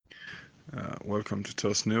Welcome to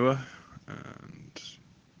Tús Nua, and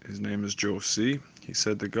his name is Joe C. He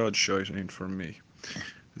said the God shite ain't for me.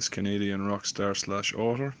 This Canadian rock star slash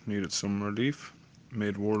author needed some relief,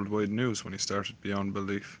 made worldwide news when he started Beyond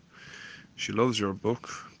Belief. She loves your book,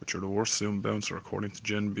 but you're the worst Zoom bouncer according to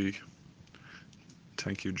Gen B.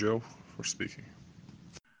 Thank you, Joe, for speaking.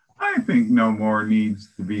 I think no more needs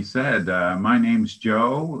to be said. My name's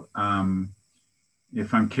Joe.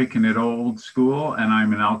 If I'm kicking it old school and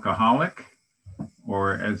I'm an alcoholic,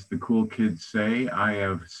 or as the cool kids say, I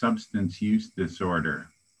have substance use disorder,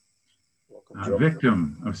 Welcome, a Joe.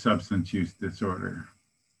 victim of substance use disorder.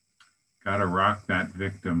 Got to rock that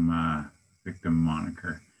victim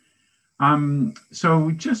moniker.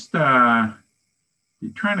 So just trying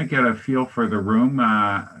to get a feel for the room.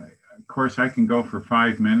 Of course, I can go for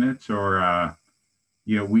 5 minutes or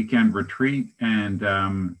weekend retreat, and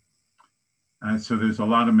so there's a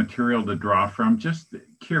lot of material to draw from. Just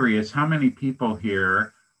curious, how many people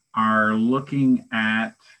here are looking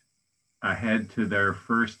at ahead to their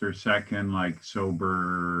first or second like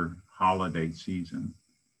sober holiday season,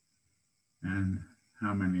 and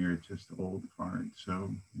how many are just old farts?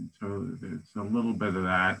 So there's a little bit of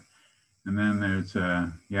that. And then there's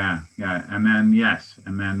and then yes,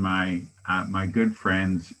 and then my good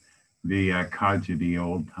friends, the Kajadi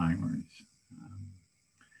old timers.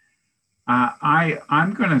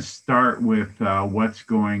 I'm going to start with what's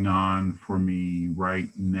going on for me right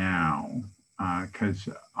now, because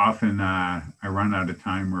often I run out of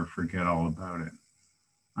time or forget all about it.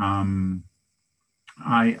 Um,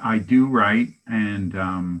 I do write, and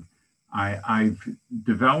I've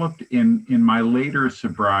developed in my later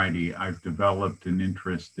sobriety. I've developed an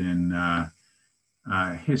interest in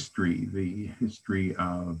history, the history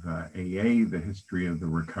of AA, the history of the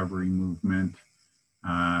recovery movement.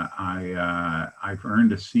 I've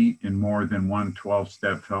earned a seat in more than one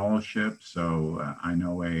 12-step fellowship, so I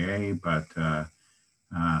know AA, but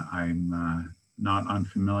I'm not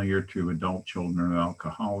unfamiliar to Adult Children of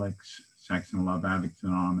Alcoholics, Sex and Love Addicts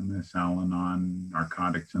Anonymous, Al-Anon,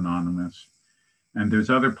 Narcotics Anonymous. And there's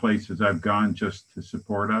other places I've gone just to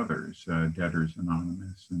support others, Debtors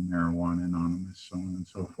Anonymous and Marijuana Anonymous, so on and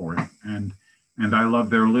so forth. And I love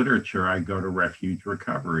their literature. I go to Refuge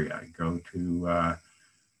Recovery. I go to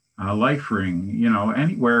Life Ring.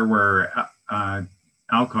 Anywhere where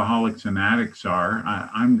alcoholics and addicts are,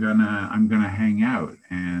 I'm gonna hang out,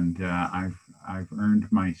 and I've earned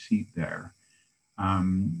my seat there.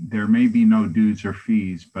 There may be no dues or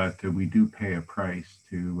fees, but we do pay a price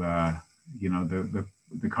to, the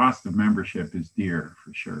cost of membership is dear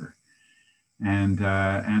for sure. And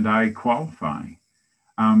I qualify.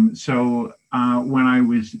 So when I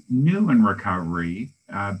was new in recovery,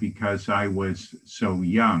 because I was so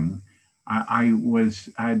young, I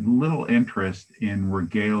had little interest in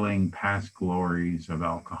regaling past glories of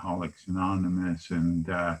Alcoholics Anonymous and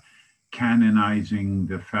canonizing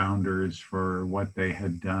the founders for what they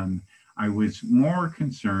had done. I was more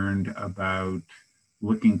concerned about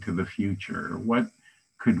looking to the future. What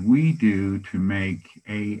could we do to make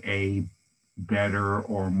AA better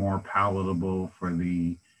or more palatable for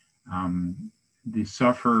the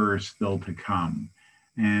sufferers still to come?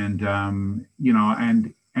 And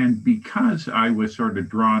and because I was sort of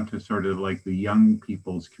drawn to sort of like the young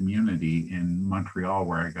people's community in Montreal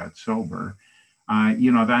where I got sober,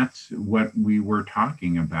 that's what we were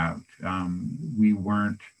talking about. We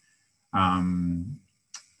weren't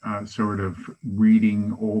sort of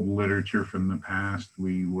reading old literature from the past.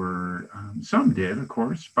 We were, some did, of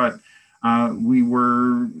course, but we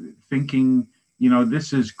were thinking,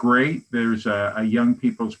 this is great. There's a young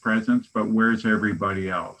people's presence, but where's everybody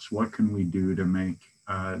else? What can we do to make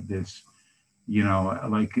this,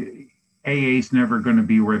 like AA's never going to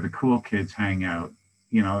be where the cool kids hang out.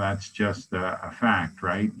 That's just a fact,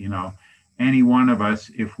 right? Any one of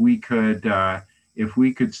us, if we could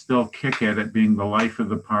still kick it at being the life of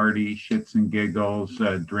the party, shits and giggles,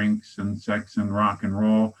 drinks and sex and rock and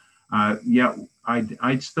roll,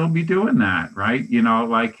 I'd still be doing that, right?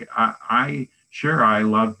 Like I sure I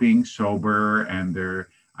love being sober, and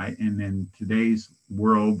and in today's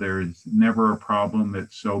world, there's never a problem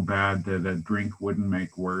that's so bad that a drink wouldn't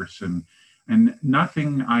make worse, and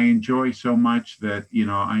nothing I enjoy so much that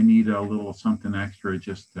I need a little something extra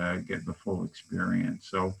just to get the full experience.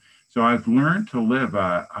 So I've learned to live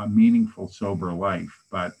a meaningful sober life,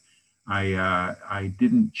 but I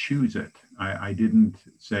didn't choose it. I didn't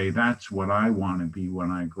say that's what I want to be when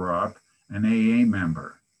I grow up, an AA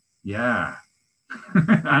member. Yeah,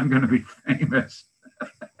 I'm going to be famous.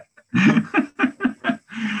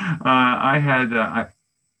 I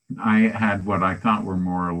had what I thought were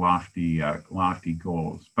more lofty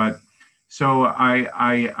goals, but So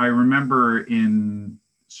I remember in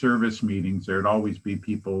service meetings, there'd always be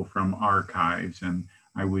people from archives, and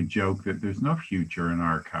I would joke that there's no future in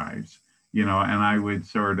archives, and I would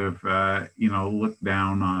sort of, look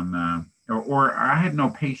down on, or I had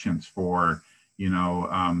no patience for,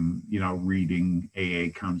 reading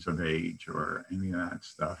AA Comes of Age or any of that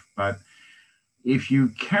stuff. But if you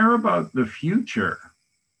care about the future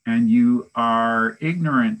and you are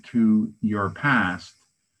ignorant to your past,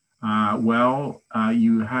 you're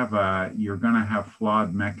going to have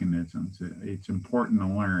flawed mechanisms. It's important to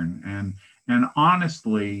learn. And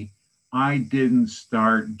honestly, I didn't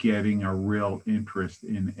start getting a real interest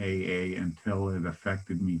in AA until it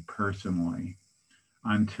affected me personally,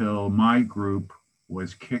 until my group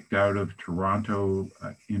was kicked out of Toronto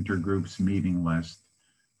Intergroup's meeting list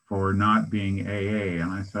for not being AA.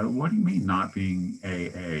 And I said, what do you mean not being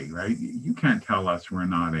AA, right? You can't tell us we're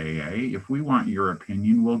not AA. If we want your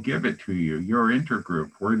opinion, we'll give it to you. You're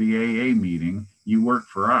intergroup. We're the AA meeting. You work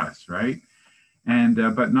for us, right? And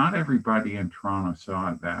but not everybody in Toronto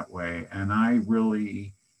saw it that way. And I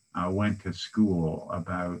really went to school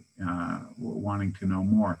about wanting to know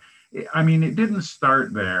more. I mean, it didn't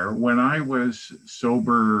start there. When I was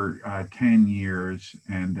sober 10 years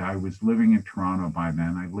and I was living in Toronto by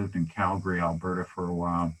then, I lived in Calgary, Alberta for a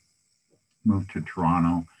while, moved to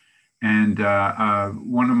Toronto. And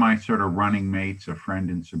one of my sort of running mates, a friend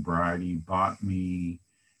in sobriety, bought me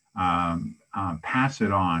Pass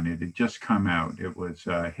It On. It had just come out. It was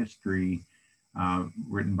history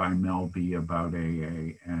written by Mel B about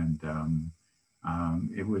AA. And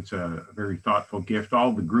it was a very thoughtful gift.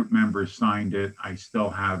 All the group members signed it. I still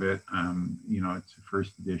have it. It's the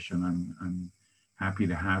first edition. I'm happy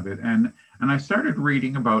to have it. And I started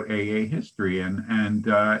reading about AA history, and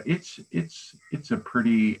it's a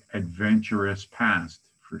pretty adventurous past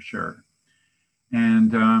for sure.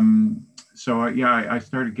 And I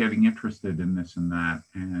started getting interested in this and that,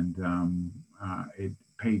 and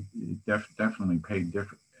definitely paid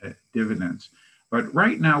dividends. But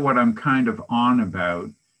right now, what I'm kind of on about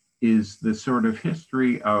is the sort of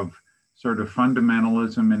history of sort of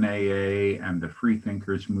fundamentalism in AA and the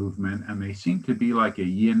freethinkers movement, and they seem to be like a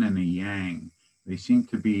yin and a yang. They seem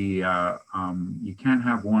to be, you can't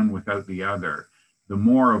have one without the other. The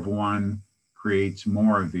more of one creates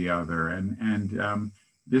more of the other. And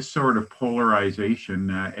this sort of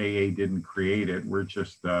polarization, AA didn't create it. We're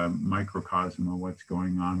just a microcosm of what's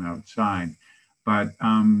going on outside. But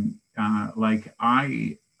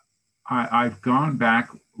I've gone back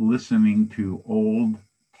listening to old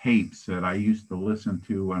tapes that I used to listen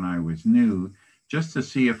to when I was new, just to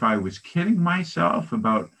see if I was kidding myself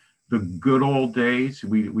about the good old days.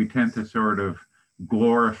 We tend to sort of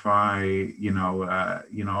glorify,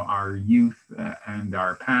 our youth and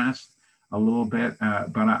our past a little bit,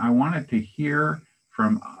 but I wanted to hear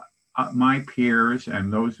from my peers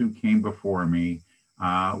and those who came before me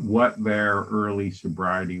what their early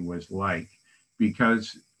sobriety was like.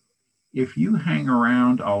 Because if you hang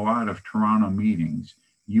around a lot of Toronto meetings,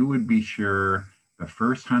 you would be sure the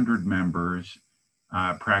first 100 members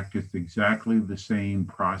practiced exactly the same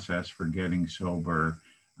process for getting sober.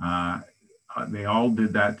 They all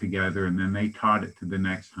did that together, and then they taught it to the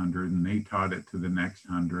next 100, and they taught it to the next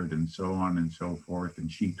 100, and so on and so forth.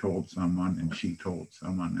 And she told someone, and she told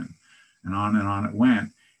someone, and on it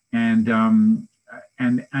went. And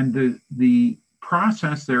the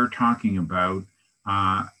process they're talking about,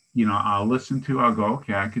 I'll listen to, I'll go,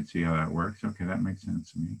 okay, I could see how that works. Okay, that makes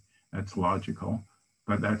sense to me. That's logical,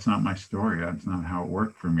 but that's not my story. That's not how it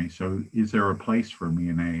worked for me. So is there a place for me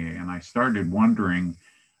in AA? And I started wondering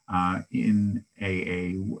in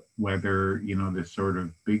AA whether, this sort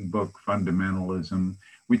of big book fundamentalism,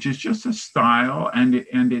 which is just a style, and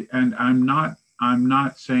I'm not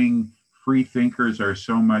saying free thinkers are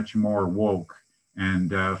so much more woke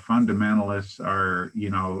and fundamentalists are,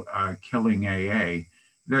 killing AA.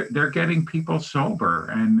 They're getting people sober,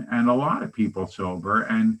 and a lot of people sober,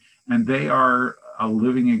 and they are a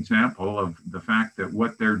living example of the fact that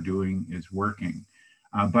what they're doing is working.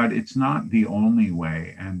 But it's not the only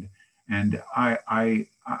way, and I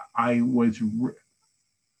was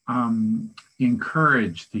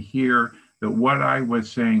encouraged to hear that what I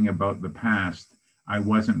was saying about the past, I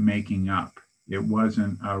wasn't making up. It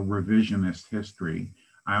wasn't a revisionist history.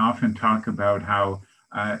 I often talk about how,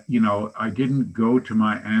 I didn't go to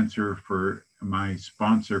my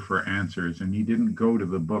sponsor for answers, and he didn't go to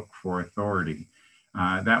the book for authority.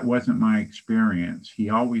 That wasn't my experience. He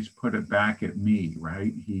always put it back at me,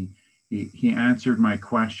 right? He answered my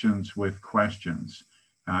questions with questions.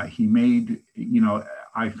 He made,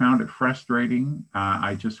 I found it frustrating.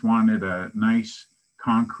 I just wanted a nice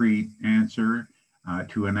concrete answer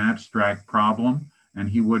to an abstract problem, and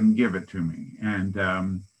he wouldn't give it to me. And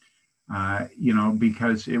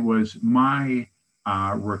because it was my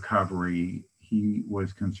recovery he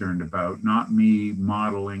was concerned about, not me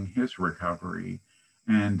modeling his recovery.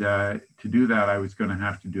 And to do that, I was going to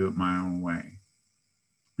have to do it my own way.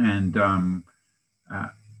 And uh,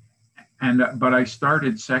 but I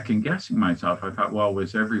started second guessing myself. I thought, well,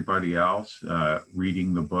 was everybody else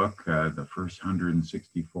reading the book, the first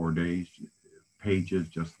 164 pages,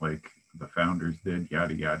 just like the founders did,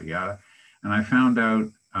 yada, yada, yada. And I found out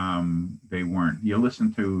they weren't. You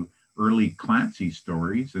listen to early Clancy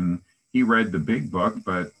stories, and he read the big book,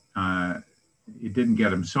 but it didn't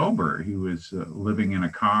get him sober. He was living in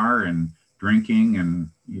a car and drinking, and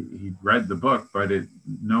he read the book, but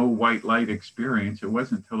no white light experience. It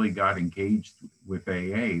wasn't until he got engaged with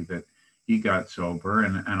AA that he got sober,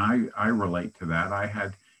 and I relate to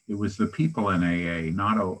that. It was the people in AA,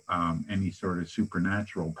 not any sort of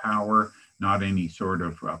supernatural power, not any sort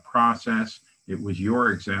of process. It was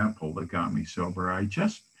your example that got me sober. I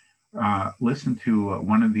just listened to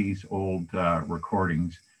one of these old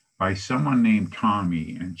recordings by someone named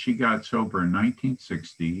Tommy, and she got sober in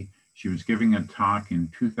 1960. She was giving a talk in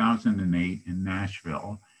 2008 in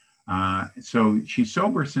Nashville. So she's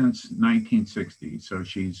sober since 1960. So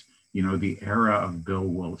she's, the era of Bill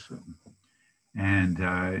Wilson. And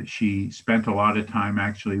she spent a lot of time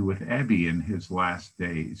actually with Ebby in his last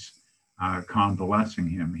days, convalescing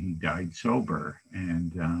him. He died sober.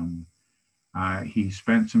 And she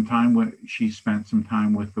spent some time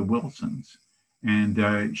with the Wilsons.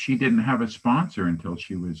 And she didn't have a sponsor until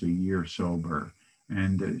she was a year sober.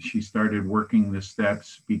 And she started working the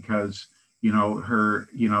steps because, her,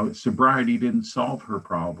 sobriety didn't solve her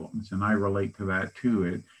problems. And I relate to that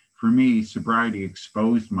too. For me, sobriety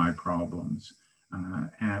exposed my problems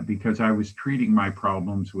because I was treating my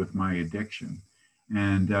problems with my addiction.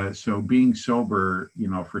 And so being sober,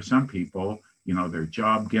 for some people, their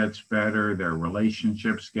job gets better, their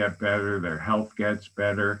relationships get better, their health gets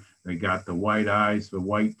better. They got the white eyes, the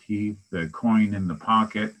white teeth, the coin in the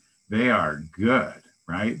pocket. They are good,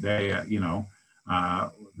 right? They,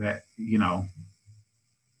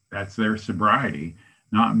 that's their sobriety.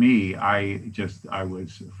 Not me. I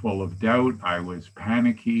was full of doubt. I was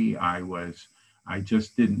panicky. I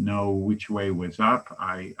just didn't know which way was up.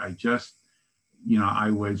 I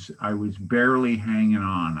was barely hanging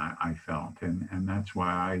on, I felt. And that's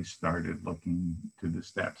why I started looking to the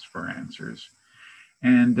steps for answers.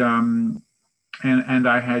 And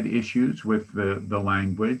I had issues with the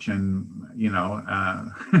language, and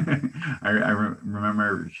I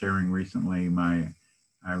remember sharing recently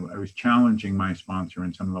I was challenging my sponsor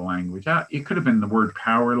in some of the language. It could have been the word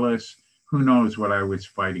powerless. Who knows what I was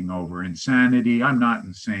fighting over? Insanity. I'm not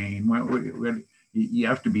insane. You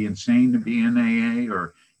have to be insane to be in AA,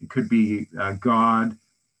 or it could be God. It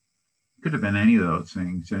could have been any of those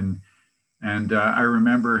things. And I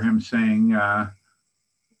remember him saying,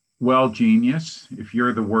 well, genius, if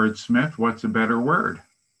you're the wordsmith, what's a better word?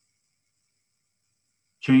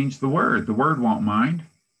 Change the word. The word won't mind.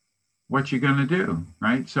 What you going to do,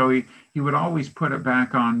 right? So he would always put it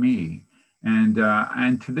back on me. And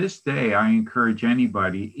to this day, I encourage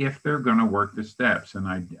anybody, if they're going to work the steps, and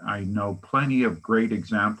I know plenty of great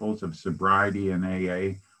examples of sobriety in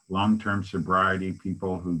AA, long-term sobriety,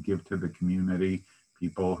 people who give to the community,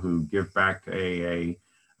 people who give back to AA,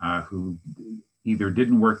 who either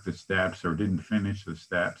didn't work the steps or didn't finish the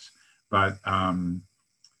steps, but I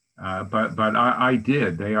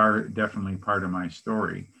did. They are definitely part of my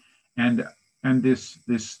story, and this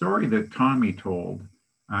story that Tommy told,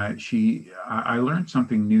 I learned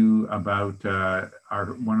something new about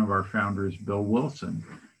one of our founders, Bill Wilson,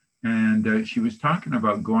 and she was talking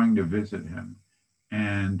about going to visit him,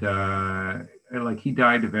 and like he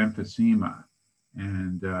died of emphysema,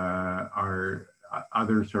 and our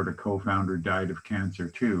other sort of co-founder died of cancer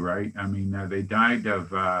too, right? I mean, they died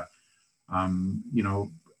of,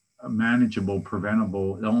 manageable,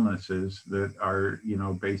 preventable illnesses that are,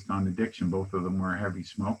 based on addiction. Both of them were heavy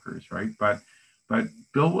smokers, right? But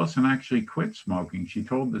Bill Wilson actually quit smoking. She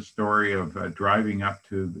told the story of driving up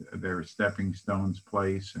to their Stepping Stones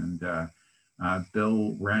place, and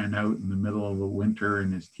Bill ran out in the middle of the winter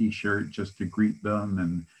in his T-shirt just to greet them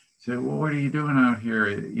and said, well, what are you doing out here?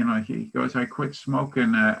 He goes, I quit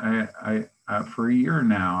smoking for a year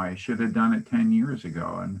now. I should have done it 10 years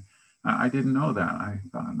ago. And I didn't know that. I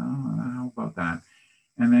thought, no, how about that?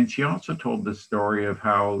 And then she also told the story of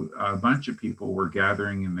how a bunch of people were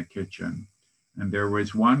gathering in the kitchen. And there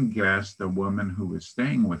was one guest, a woman who was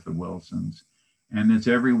staying with the Wilsons. And as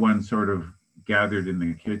everyone sort of gathered in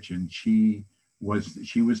the kitchen, she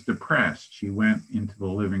she was depressed. She went into the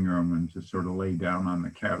living room and just sort of lay down on the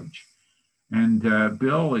couch. And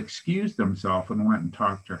Bill excused himself and went and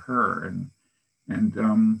talked to her. And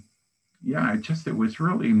yeah, it was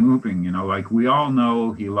really moving. Like we all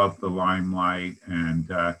know he loved the limelight,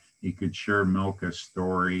 and he could sure milk a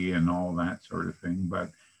story and all that sort of thing.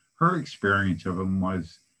 But her experience of him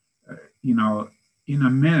was, in a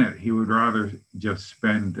minute, he would rather just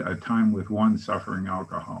spend time with one suffering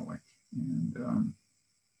alcoholic. And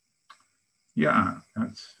yeah,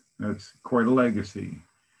 that's quite a legacy.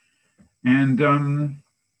 And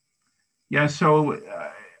yeah, so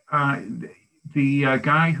the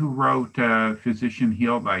guy who wrote Physician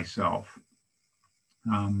Heal Thyself,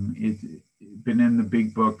 it's been in the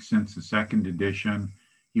big book since the second edition.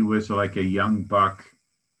 He was like a young buck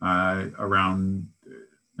around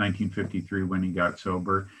 1953 when he got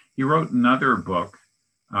sober. He wrote another book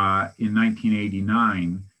in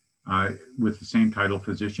 1989 with the same title,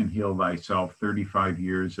 Physician Heal Thyself, 35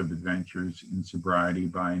 Years of Adventures in Sobriety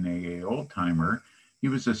by an AA Old-Timer. He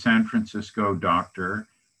was a San Francisco doctor,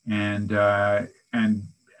 and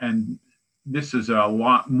this is a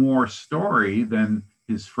lot more story than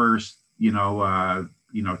his first, 10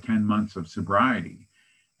 months of sobriety.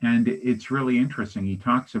 And it's really interesting. He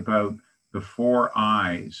talks about the 4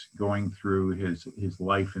 I's going through his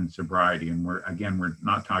life in sobriety. And we're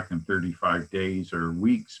not talking 35 days or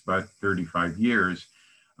weeks, but 35 years.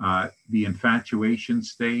 The infatuation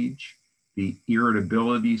stage, the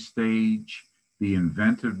irritability stage, the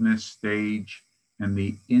inventiveness stage, and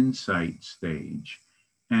the insight stage.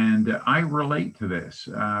 And I relate to this.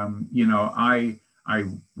 I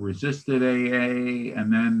resisted AA,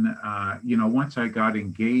 and then once I got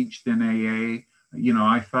engaged in AA,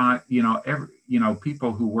 I thought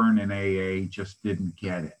people who weren't in AA just didn't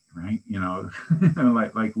get it, right?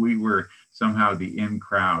 like we were somehow the in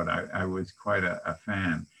crowd. I was quite a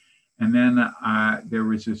fan, and then there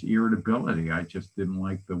was this irritability. I just didn't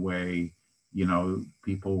like the way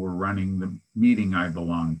people were running the meeting I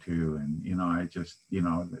belonged to, and I just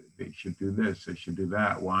they should do this, they should do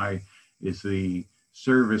that. Why is the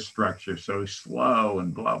service structure so slow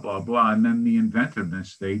and blah, blah, blah. And then the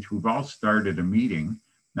inventiveness stage, we've all started a meeting.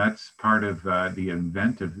 That's part of the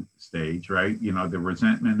inventive stage, right? The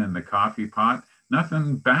resentment in the coffee pot,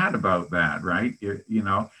 nothing bad about that, right?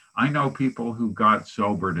 I know people who got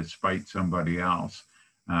sober to spite somebody else,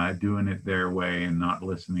 doing it their way and not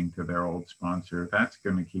listening to their old sponsor. If that's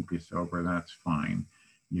going to keep you sober, that's fine.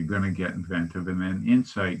 You're going to get inventive. And then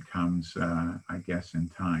insight comes, I guess, in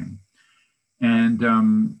time. And,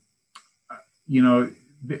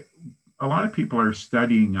 a lot of people are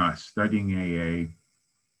studying AA,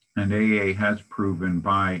 and AA has proven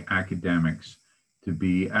by academics to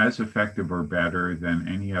be as effective or better than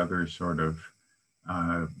any other sort of,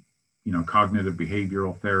 cognitive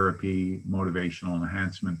behavioral therapy, motivational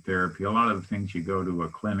enhancement therapy, a lot of the things you go to a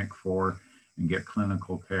clinic for and get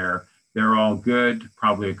clinical care. They're all good.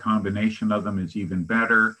 Probably a combination of them is even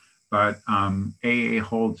better. But AA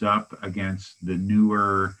holds up against the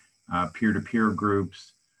newer peer-to-peer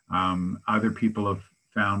groups. Other people have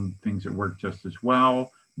found things that work just as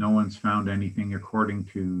well. No one's found anything, according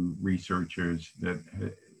to researchers, that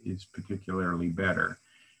is particularly better.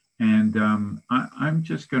 And I'm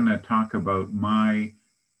just going to talk about my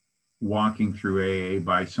walking through AA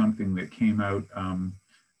by something that came out,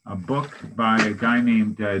 a book by a guy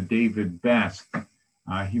named David Best.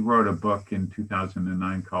 He wrote a book in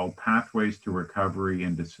 2009 called Pathways to Recovery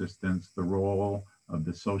and Assistance, the Role of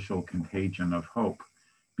the Social Contagion of Hope.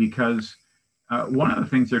 Because one of the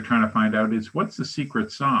things they're trying to find out is what's the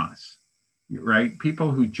secret sauce, right?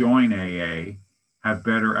 People who join AA have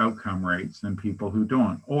better outcome rates than people who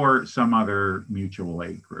don't, or some other mutual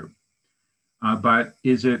aid group. But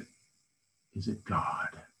is it God?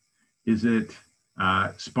 Is it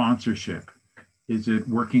sponsorship? Is it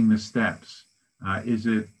working the steps? Is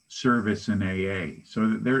it service in AA? So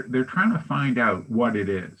they're trying to find out what it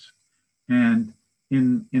is. And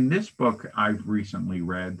in this book I've recently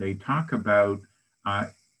read, they talk about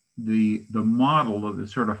the model of the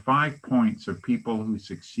sort of 5 points of people who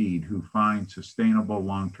succeed, who find sustainable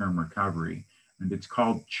long-term recovery, and it's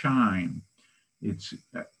called CHIME. It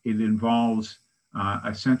involves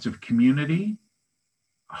a sense of community,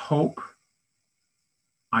 hope,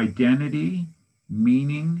 identity,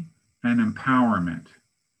 meaning, and empowerment.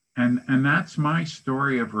 And that's my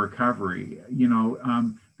story of recovery.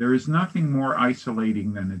 There is nothing more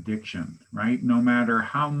isolating than addiction, right? No matter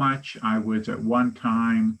how much I was at one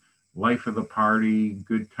time life of the party,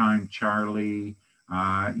 good time Charlie,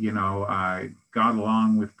 I got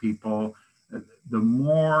along with people. the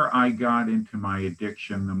more I got into my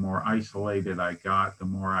addiction, the more isolated I got, the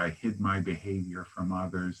more I hid my behavior from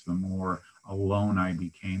others, the more alone I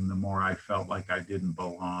became, the more I felt like I didn't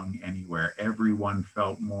belong anywhere. Everyone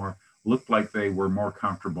looked like they were more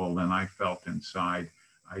comfortable than I felt inside.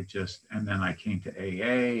 And then I came to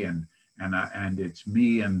AA, and it's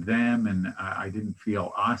me and them, and I didn't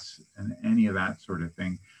feel us and any of that sort of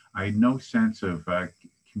thing. I had no sense of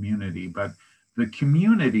community, but the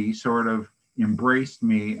community sort of embraced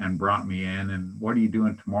me and brought me in. And what are you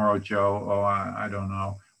doing tomorrow, Joe? Oh, I don't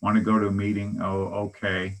know. Want to go to a meeting? Oh,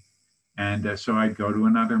 okay. And so I'd go to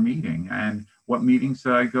another meeting. And what meetings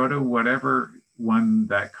did I go to? Whatever one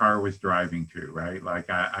that car was driving to, right? Like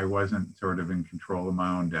I wasn't sort of in control of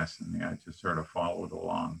my own destiny. I just sort of followed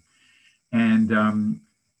along. And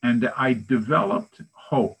I developed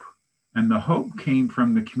hope. And the hope came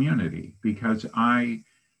from the community because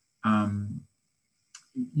um,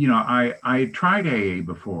 I tried AA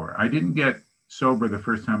before. I didn't get sober the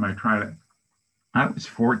first time I tried it. I was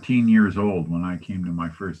 14 years old when I came to my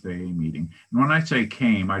first AA meeting. And when I say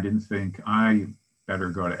came, I didn't think I better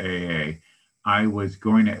go to AA. I was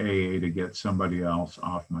going to AA to get somebody else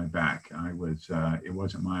off my back. It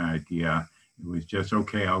wasn't my idea. It was just,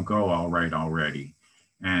 okay, I'll go, all right, already.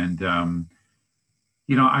 And,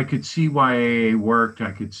 I could see why AA worked.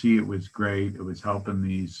 I could see it was great. It was helping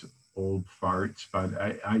these old farts, but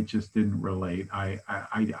I just didn't relate. I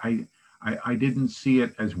didn't see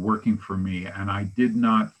it as working for me, and I did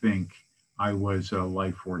not think I was a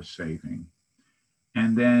life worth saving.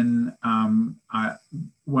 And then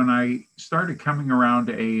when I started coming around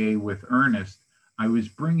to AA with Ernest, I was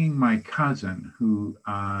bringing my cousin who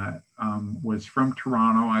was from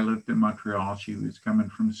Toronto. I lived in Montreal. She was coming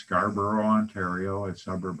from Scarborough, Ontario, a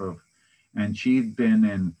suburb of, and she'd been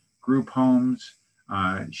in group homes.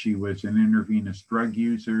 She was an intravenous drug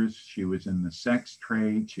users. She was in the sex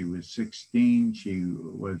trade. She was 16. She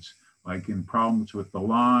was like in problems with the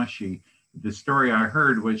law. The story I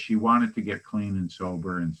heard was she wanted to get clean and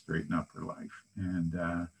sober and straighten up her life.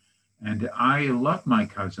 And I love my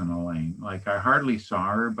cousin Elaine. Like I hardly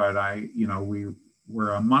saw her, but we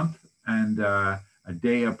were a month and a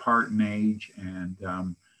day apart in age, and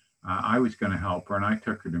I was going to help her, and I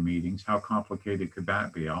took her to meetings. How complicated could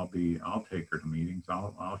that be? I'll take her to meetings.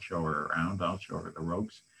 I'll show her around. I'll show her the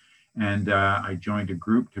ropes. And I joined a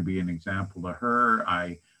group to be an example to her.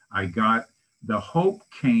 I got the hope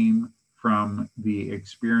came from the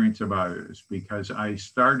experience of others, because I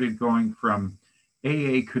started going from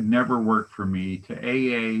AA could never work for me to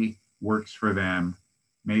AA works for them.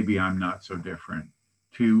 Maybe I'm not so different.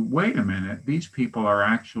 To wait a minute, these people are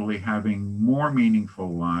actually having more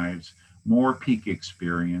meaningful lives, more peak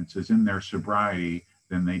experiences in their sobriety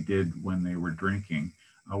than they did when they were drinking.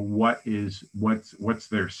 What's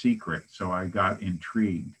their secret? So I got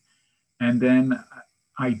intrigued. And then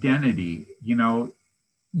identity,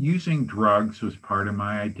 using drugs was part of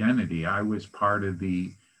my identity. I was part of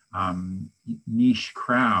the niche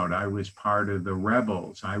crowd. I was part of the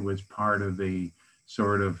rebels. I was part of the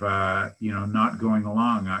sort of, not going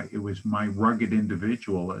along. It was my rugged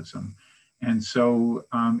individualism. And so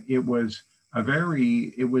it was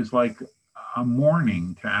like a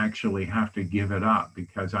mourning to actually have to give it up,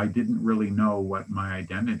 because I didn't really know what my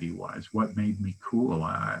identity was, what made me cool.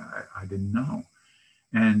 I didn't know.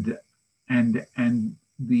 And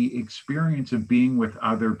the experience of being with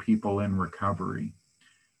other people in recovery.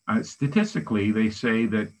 Statistically, they say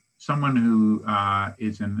that someone who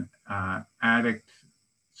is an addict,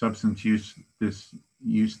 substance use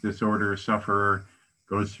disorder sufferer,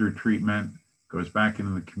 goes through treatment, goes back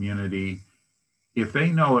into the community, if they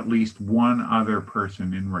know at least one other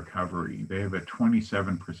person in recovery, they have a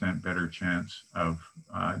 27% better chance of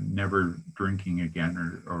never drinking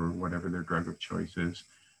again, or whatever their drug of choice is,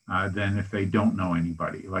 than if they don't know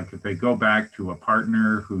anybody. Like if they go back to a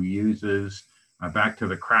partner who uses, back to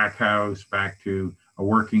the crack house, back to a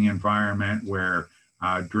working environment where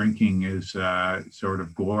drinking is sort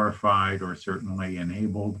of glorified or certainly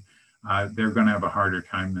enabled, they're going to have a harder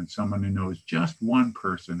time than someone who knows just one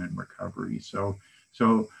person in recovery. So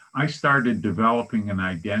I started developing an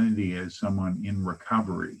identity as someone in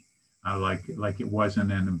recovery, like it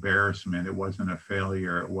wasn't an embarrassment, it wasn't a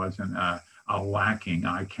failure, it wasn't a lacking,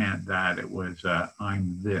 I can't that, it was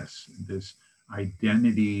I'm this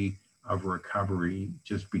identity of recovery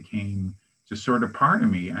just became just sort of part of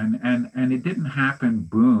me. And it didn't happen,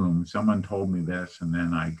 boom, someone told me this and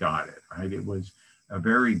then I got it, right? It was a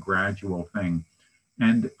very gradual thing.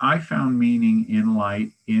 And I found meaning in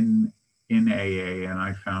AA, and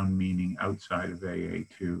I found meaning outside of AA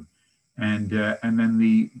too. And then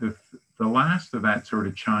the the last of that sort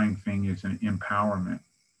of chime thing is an empowerment.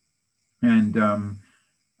 And,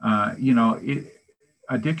 you know,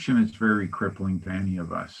 addiction is very crippling to any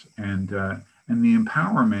of us. And the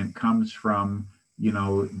empowerment comes from, you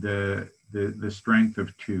know, the strength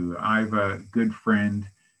of two. I have a good friend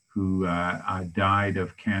who died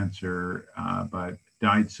of cancer, but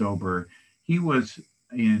died sober. He was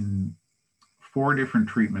in 4 different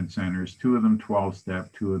treatment centers, 2 of them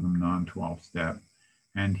 12-step, 2 of them non-12-step.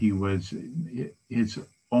 And he was his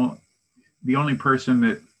the only person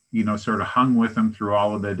that, you know, sort of hung with him through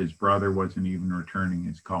all of it. His brother wasn't even returning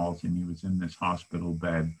his calls, and he was in this hospital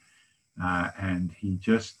bed. And he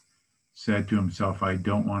just said to himself, I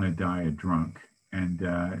don't want to die a drunk. And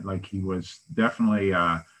like, he was definitely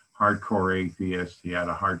a hardcore atheist. He had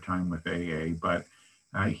a hard time with AA, but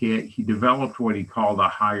he developed what he called a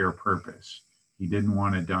higher purpose. He didn't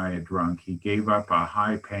want to die a drunk. He gave up a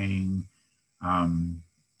high paying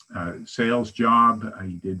sales job.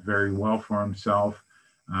 He did very well for himself,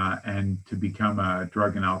 and to become a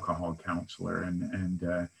drug and alcohol counselor.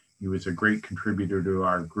 And he was a great contributor to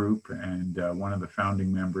our group, and one of the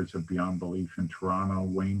founding members of Beyond Belief in Toronto.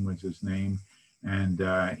 Wayne was his name. And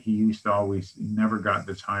he used to always, never got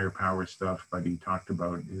this higher power stuff, but he talked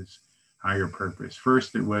about his higher purpose.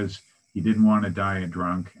 First, it was he didn't want to die a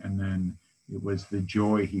drunk, and then it was the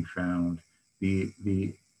joy he found,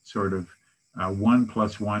 the sort of 1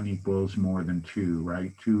 + 1 = more than 2,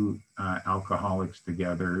 right? 2 alcoholics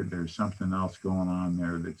together. There's something else going on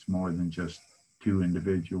there that's more than just 2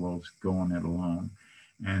 individuals going it alone.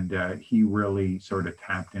 And he really sort of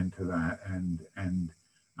tapped into that, and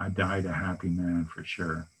died a happy man for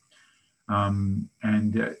sure. And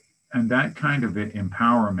that kind of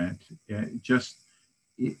empowerment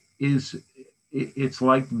it's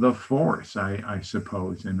like the force, I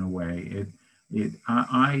suppose, in a way.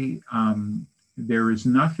 There is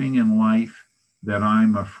nothing in life that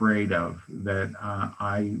I'm afraid of that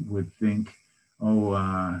I would think,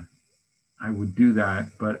 I would do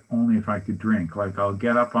that, but only if I could drink. Like, I'll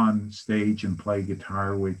get up on stage and play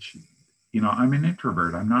guitar, which, you know, I'm an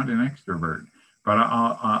introvert. I'm not an extrovert, but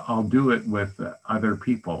I'll do it with other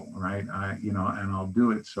people, right? And I'll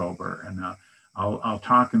do it sober, and I'll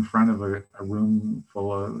talk in front of a room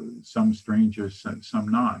full of some strangers, some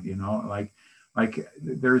not. You know, like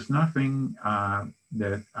there's nothing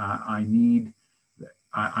that I need.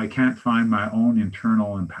 I can't find my own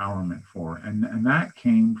internal empowerment for, and that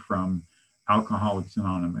came from Alcoholics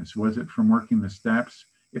Anonymous. Was it from working the steps?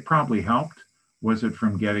 It probably helped. Was it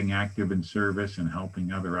from getting active in service and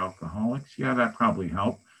helping other alcoholics? Yeah, that probably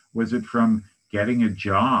helped. Was it from getting a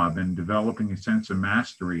job and developing a sense of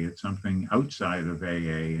mastery at something outside of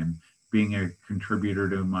AA and being a contributor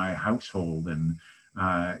to my household and,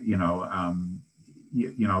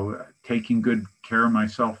 taking good care of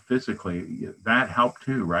myself physically? That helped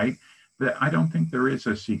too, right? I don't think there is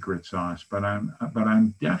a secret sauce, but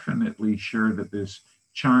I'm definitely sure that this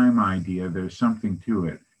chime idea, there's something to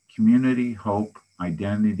it. Community, hope,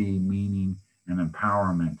 identity, meaning, and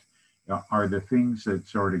empowerment are the things that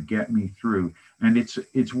sort of get me through. And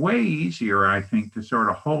it's way easier, I think, to sort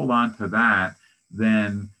of hold on to that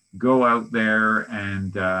than go out there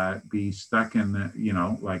and be stuck in the,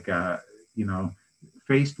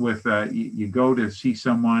 faced with, you go to see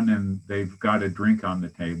someone and they've got a drink on the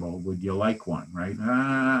table. Would you like one, right?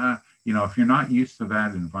 If you're not used to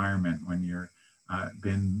that environment, when you're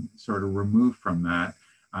been sort of removed from that,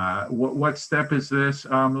 what step is this?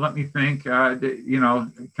 Let me think.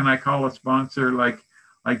 Can I call a sponsor?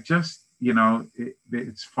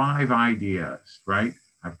 It's 5 ideas, right?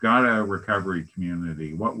 I've got a recovery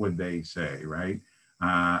community. What would they say, right?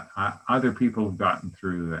 Other people have gotten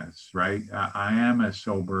through this, right? I am a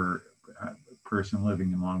sober person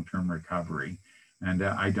living in long-term recovery, and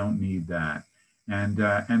I don't need that. And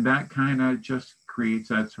that kind of just creates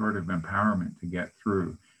that sort of empowerment to get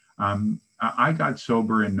through. I got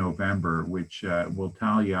sober in November, which will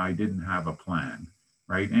tell you I didn't have a plan,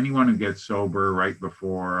 right? Anyone who gets sober right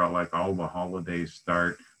before all the holidays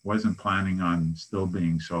start wasn't planning on still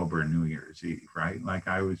being sober New Year's Eve, right? Like,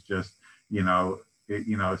 I was just,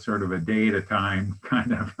 sort of a day at a time,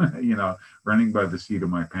 kind of, running by the seat of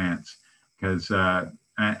my pants. Because,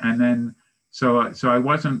 and then, so I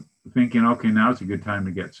wasn't thinking, okay, now's a good time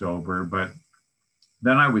to get sober. But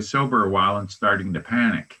then I was sober a while and starting to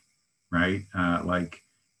panic, right?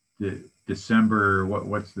 December,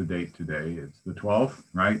 what's the date today? It's the 12th,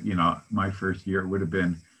 right? My first year would have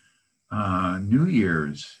been New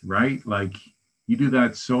Year's, right? Like, you do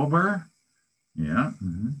that sober? Yeah.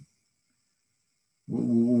 Mm-hmm.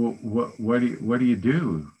 What do you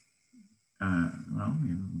do? Well,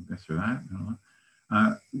 this or that.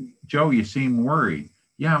 Uh, Joe, you seem worried.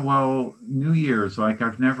 Yeah, well, New Year's, like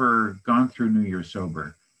I've never gone through New Year's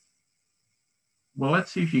sober. Well,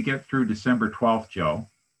 let's see if you get through December 12th, Joe.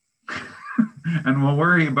 And we'll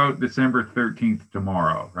worry about December 13th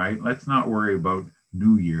tomorrow, right? Let's not worry about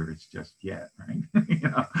New Year's just yet, right?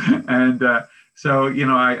 And so,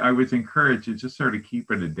 I was encouraged to just sort of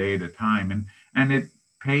keep it a day at a time. And it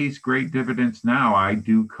pays great dividends now. I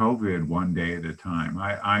do COVID one day at a time.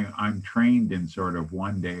 I'm trained in sort of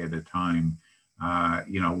one day at a time,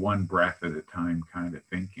 one breath at a time kind of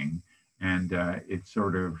thinking. And it's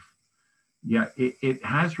sort of, yeah, it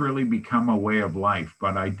has really become a way of life,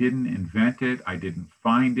 but I didn't invent it. I didn't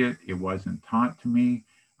find it. It wasn't taught to me.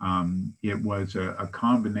 It was a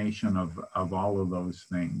combination of all of those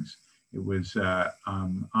things. It was,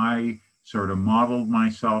 I sort of modeled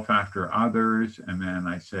myself after others. And then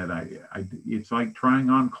I said, it's like trying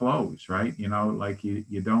on clothes, right? Like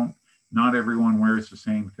you don't, not everyone wears the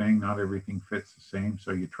same thing. Not everything fits the same.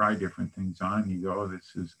 So you try different things on. You go, oh,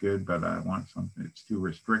 this is good, but I want something that's too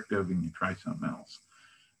restrictive, and you try something else.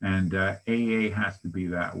 And AA has to be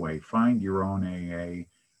that way. Find your own AA,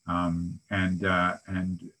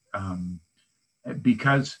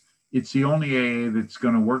 because it's the only AA that's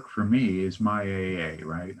going to work for me is my AA,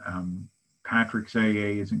 right? Patrick's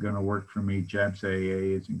AA isn't going to work for me. Jeb's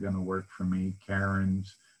AA isn't going to work for me.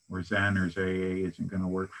 Karen's or Xander's AA isn't going to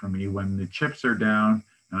work for me. When the chips are down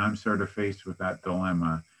and I'm sort of faced with that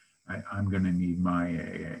dilemma, I'm going to need my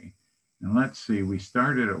AA. And let's see, we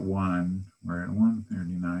started at 1, we're at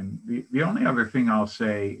 1:39. The only other thing I'll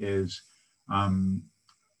say is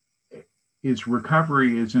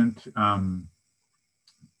recovery isn't,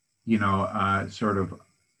 sort of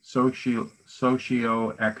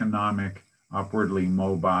socioeconomic, upwardly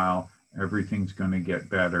mobile, everything's going to get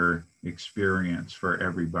better experience for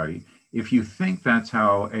everybody. If you think that's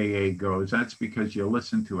how AA goes, that's because you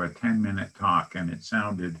listened to a 10-minute talk and it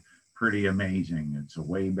sounded pretty amazing. It's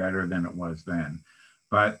way better than it was then.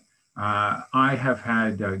 But I have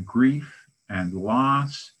had grief and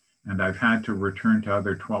loss, and I've had to return to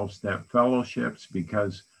other 12-step fellowships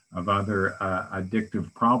because of other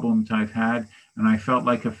addictive problems I've had. And I felt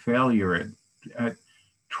like a failure. At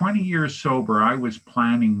 20 years sober, I was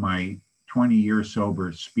planning my 20 years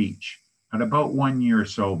sober speech. At about 1 year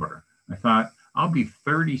sober, I thought, I'll be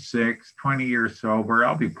 36, 20 years sober.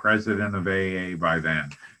 I'll be president of AA by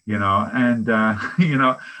then, and, I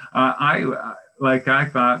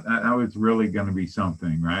thought I was really going to be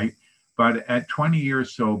something, right? But at 20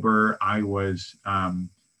 years sober, I was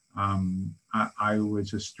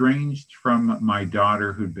estranged from my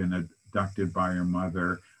daughter who'd been abducted by her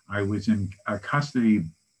mother. I was in a custody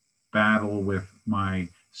battle with my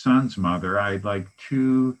son's mother. I had like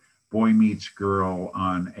 2 boy meets girl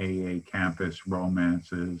on AA campus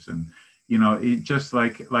romances. And, it just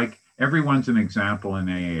like everyone's an example in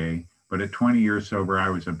AA, but at 20 years sober, I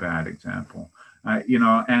was a bad example. It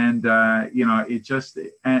just,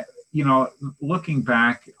 looking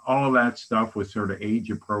back, all of that stuff was sort of age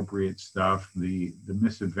appropriate stuff, the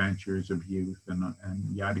misadventures of youth and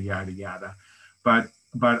yada, yada, yada. But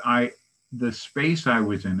the space I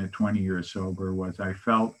was in at 20 years sober was I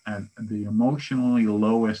felt at the emotionally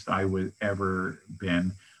lowest I would ever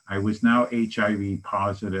been. I was now HIV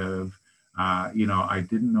positive. I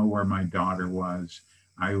didn't know where my daughter was.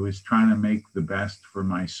 I was trying to make the best for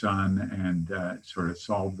my son and sort of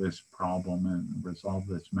solve this problem and resolve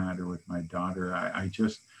this matter with my daughter. I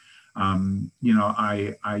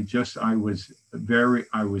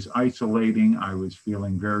was isolating. I was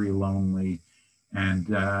feeling very lonely, and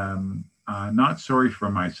not sorry for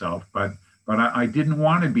myself, but I didn't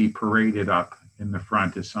want to be paraded up in the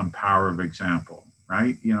front as some power of example,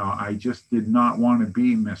 right? I just did not want to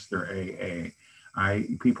be Mr. AA.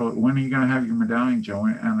 People, when are you going to have your medallion, Joe?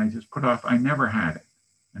 And I just put off. I never had it.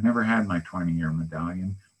 I never had my 20-year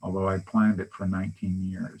medallion, although I planned it for 19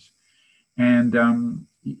 years. And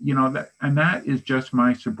that is just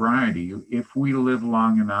my sobriety. If we live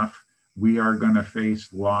long enough, we are going to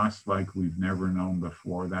face loss like we've never known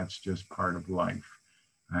before. That's just part of life.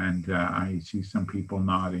 And I see some people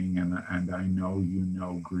nodding, and I know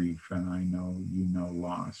grief, and I know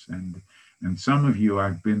loss. And some of you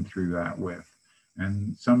I've been through that with.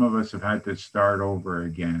 And some of us have had to start over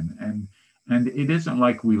again. And it isn't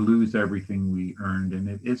like we lose everything we earned, and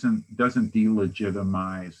it doesn't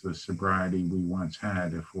delegitimize the sobriety we once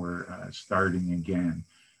had if we're starting again,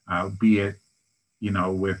 be it,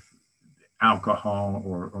 with alcohol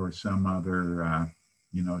or some other,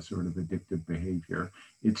 sort of addictive behavior.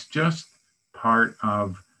 It's just part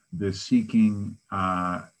of the seeking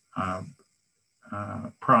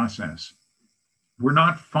process. we're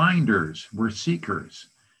not finders, we're seekers.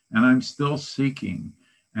 And I'm still seeking.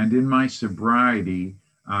 And in my sobriety,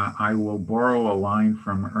 I will borrow a line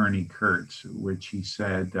from Ernie Kurtz, which he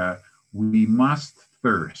said, we must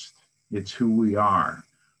thirst. It's who we are.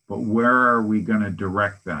 But where are we going to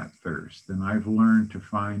direct that thirst? And I've learned to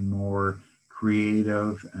find more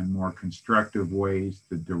creative and more constructive ways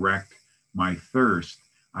to direct my thirst.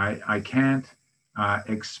 I can't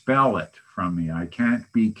expel it from me. I can't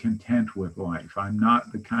be content with life. I'm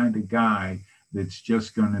not the kind of guy that's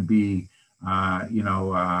just going to be,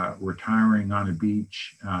 retiring on a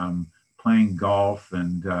beach, playing golf,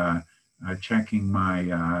 and checking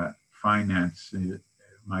my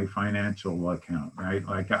financial account. Right?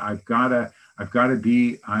 Like I've got to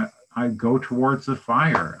be. I go towards the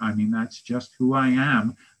fire. I mean, that's just who I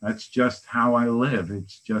am. That's just how I live.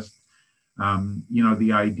 It's just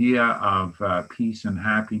the idea of peace and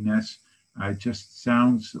happiness just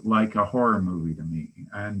sounds like a horror movie to me.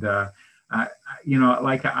 And,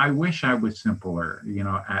 I wish I was simpler,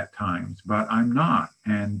 at times, but I'm not.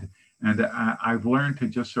 And I've learned to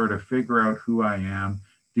just sort of figure out who I am,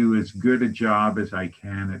 do as good a job as I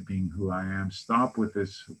can at being who I am, stop with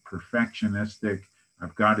this perfectionistic,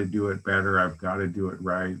 I've got to do it better, I've got to do it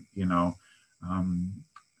right, um,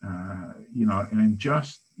 and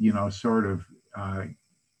just, sort of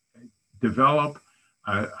develop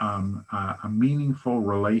a meaningful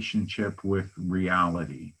relationship with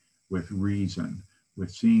reality, with reason, with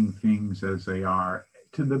seeing things as they are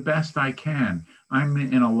to the best I can. I'm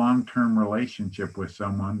in a long-term relationship with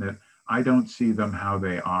someone that I don't see them how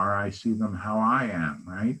they are. I see them how I am,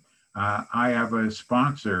 right? I have a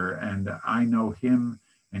sponsor and I know him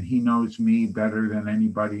and he knows me better than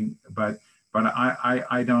anybody, but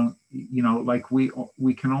I don't, like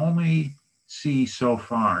we can only see so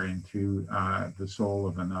far into the soul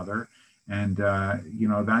of another. And,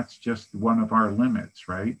 that's just one of our limits,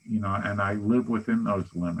 right? And I live within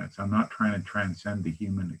those limits. I'm not trying to transcend the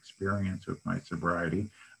human experience with my sobriety.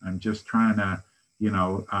 I'm just trying to,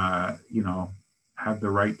 have the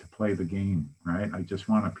right to play the game, right? I just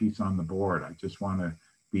want a piece on the board. I just want to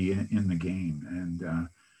be in the game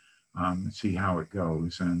and see how it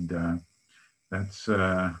goes. And that's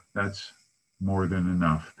more than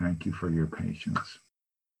enough. Thank you for your patience.